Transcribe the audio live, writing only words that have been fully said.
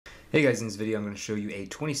Hey guys, in this video I'm going to show you a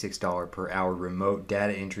 $26 per hour remote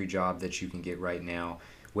data entry job that you can get right now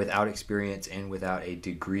without experience and without a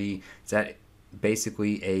degree. It's at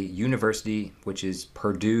basically a university, which is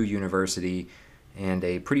Purdue University, and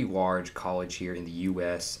a pretty large college here in the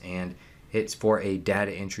US, and it's for a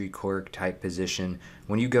data entry clerk type position.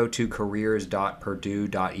 When you go to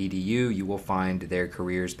careers.purdue.edu, you will find their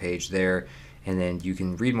careers page there, and then you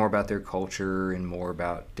can read more about their culture and more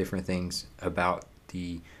about different things about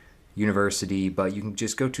the university. But you can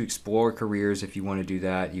just go to explore careers if you want to do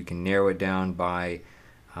that. You can narrow it down by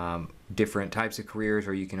different types of careers,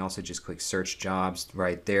 or you can also just click search jobs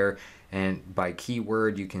right there, and by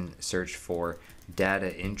keyword you can search for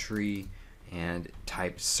data entry and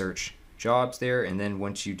type search jobs there. And then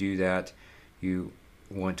once you do that, you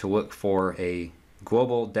want to look for a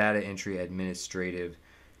global data entry administrative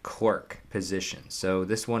clerk position. So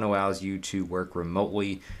this one allows you to work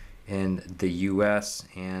remotely in the US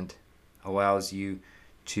and allows you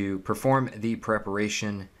to perform the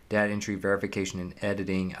preparation, data entry, verification, and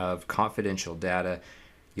editing of confidential data.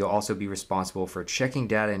 You'll also be responsible for checking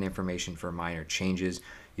data and information for minor changes.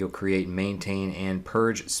 You'll create, maintain, and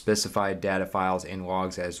purge specified data files and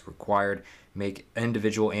logs as required, make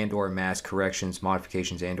individual and or mass corrections,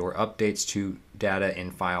 modifications, and or updates to data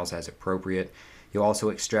and files as appropriate. You'll also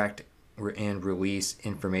extract and release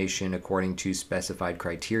information according to specified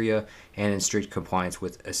criteria and in strict compliance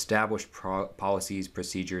with established policies,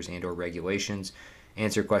 procedures, and or regulations.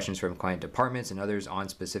 Answer questions from client departments and others on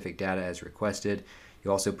specific data as requested.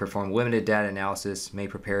 You also perform limited data analysis, may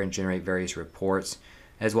prepare and generate various reports,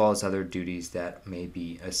 as well as other duties that may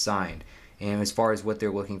be assigned. And as far as what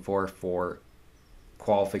they're looking for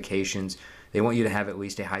qualifications, they want you to have at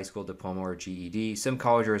least a high school diploma or GED. Some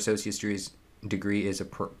college or associate's degree is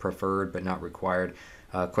preferred but not required.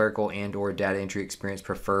 Clerical and or data entry experience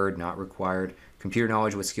preferred, not required. Computer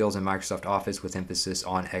knowledge with skills in Microsoft Office with emphasis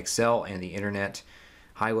on Excel and the internet.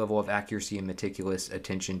 High level of accuracy and meticulous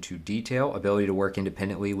attention to detail. Ability to work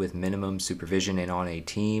independently with minimum supervision and on a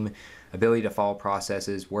team. Ability to follow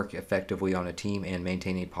processes, work effectively on a team, and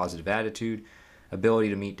maintain a positive attitude. Ability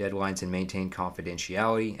to meet deadlines and maintain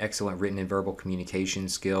confidentiality, excellent written and verbal communication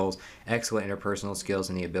skills, excellent interpersonal skills,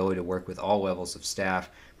 and the ability to work with all levels of staff,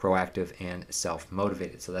 proactive and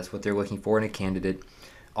self-motivated. So that's what they're looking for in a candidate.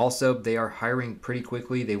 Also, they are hiring pretty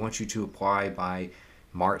quickly. They want you to apply by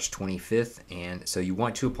March 25th, and so you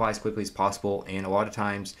want to apply as quickly as possible. And a lot of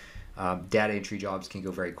times data entry jobs can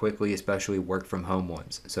go very quickly, especially work from home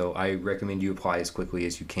ones. So I recommend you apply as quickly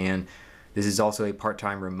as you can. This is also a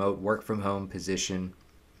part-time remote work from home position.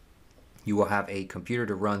 You will have a computer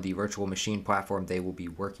to run the virtual machine platform they will be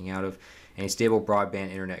working out of, and a stable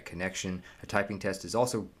broadband internet connection. A typing test is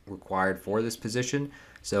also required for this position,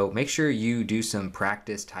 so make sure you do some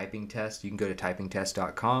practice typing tests. You can go to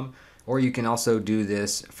typingtest.com, or you can also do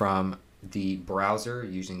this from the browser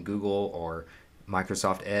using Google or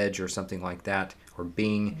Microsoft Edge or something like that, or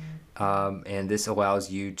Bing. And this allows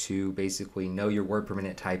you to basically know your word per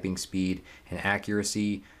minute typing speed and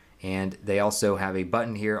accuracy. And they also have a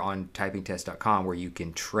button here on typingtest.com where you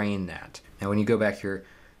can train that. Now when you go back here,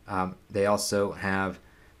 they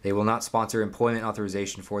will not sponsor employment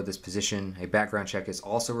authorization for this position. A background check is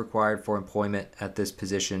also required for employment at this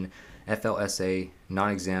position. FLSA,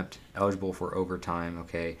 non-exempt, eligible for overtime,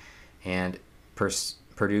 okay? And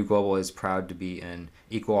Purdue Global is proud to be an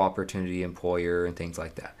equal opportunity employer and things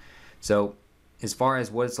like that. So as far as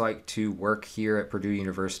what it's like to work here at Purdue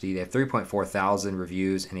University, they have 3.4 thousand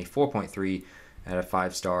reviews and a 4.3 out of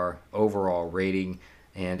 5-star overall rating.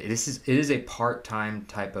 And it is a part-time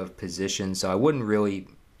type of position, so I wouldn't really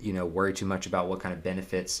worry too much about what kind of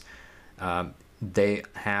benefits they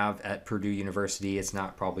have at Purdue University. It's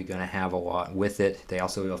not probably going to have a lot with it. They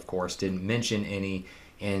also, of course, didn't mention any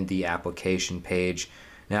in the application page.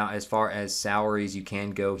 Now, as far as salaries, you can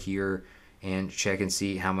go here and check and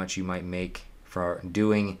see how much you might make for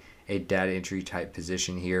doing a data entry type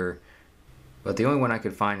position here. But the only one I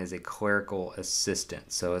could find is a clerical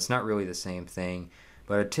assistant, so it's not really the same thing.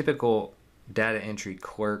 But a typical data entry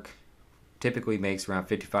clerk typically makes around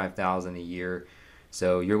 $55,000 a year.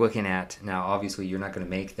 So you're looking at, now obviously you're not going to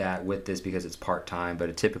make that with this because it's part-time, but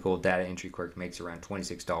a typical data entry clerk makes around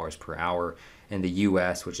 $26 per hour in the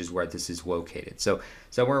US, which is where this is located. So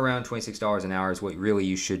somewhere around $26 an hour is what really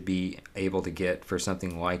you should be able to get for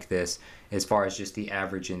something like this, as far as just the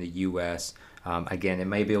average in the US. Again, it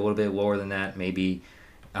may be a little bit lower than that, maybe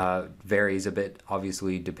varies a bit,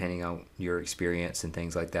 obviously, depending on your experience and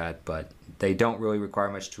things like that, but they don't really require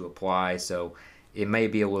much to apply, so it may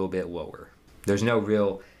be a little bit lower. There's no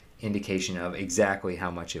real indication of exactly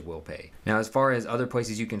how much it will pay. Now, as far as other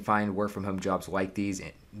places you can find work from home jobs like these,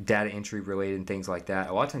 data entry related and things like that,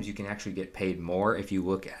 a lot of times you can actually get paid more if you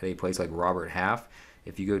look at a place like Robert Half.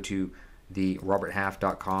 If you go to the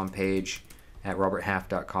roberthalf.com page at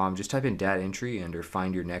roberthalf.com, just type in data entry under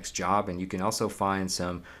find your next job, and you can also find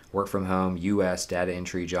some work from home US data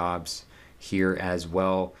entry jobs here as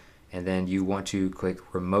well. And then you want to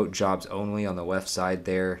click remote jobs only on the left side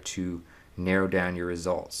there to narrow down your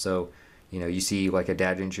results. So you see like a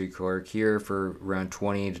data entry clerk here for around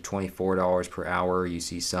 $20 to $24 per hour. You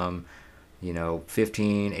see some $15,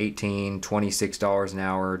 $18, $26 an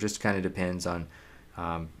hour. Just kind of depends on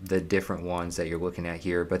the different ones that you're looking at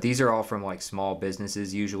here. But these are all from like small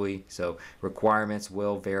businesses usually, so requirements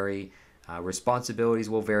will vary, responsibilities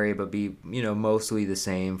will vary, but be mostly the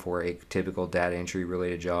same for a typical data entry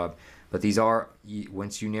related job. But these are,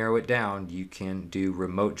 once you narrow it down, you can do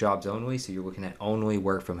remote jobs only, so you're looking at only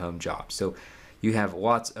work from home jobs. So you have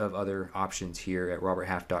lots of other options here at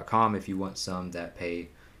roberthalf.com if you want some that pay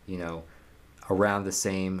around the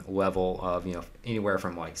same level of anywhere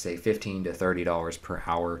from like say $15 to $30 per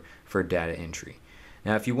hour for data entry.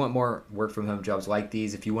 Now, if you want more work from home jobs like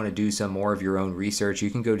these, if you want to do some more of your own research, you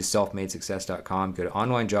can go to selfmadesuccess.com, go to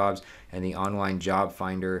online jobs and the online job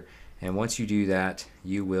finder. And once you do that,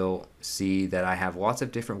 you will see that I have lots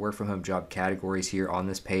of different work from home job categories here on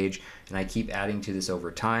this page. And I keep adding to this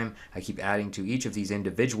over time. I keep adding to each of these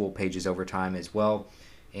individual pages over time as well.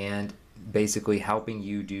 And basically helping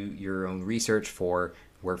you do your own research for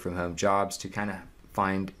work from home jobs to kind of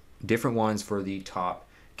find different ones for the top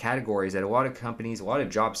categories that a lot of companies, a lot of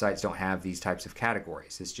job sites don't have these types of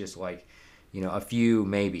categories. It's just like, a few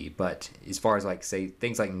maybe, but as far as like say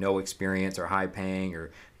things like no experience or high paying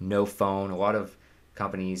or no phone, a lot of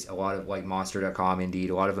companies, a lot of like monster.com, Indeed,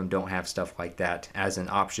 a lot of them don't have stuff like that as an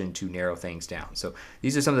option to narrow things down. So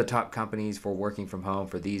these are some of the top companies for working from home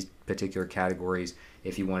for these particular categories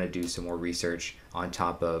if you want to do some more research on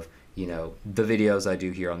top of the videos I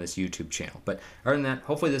do here on this YouTube channel. But other than that,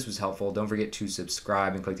 hopefully this was helpful. Don't forget to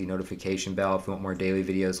subscribe and click the notification bell if you want more daily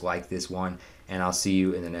videos like this one, and I'll see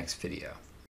you in the next video.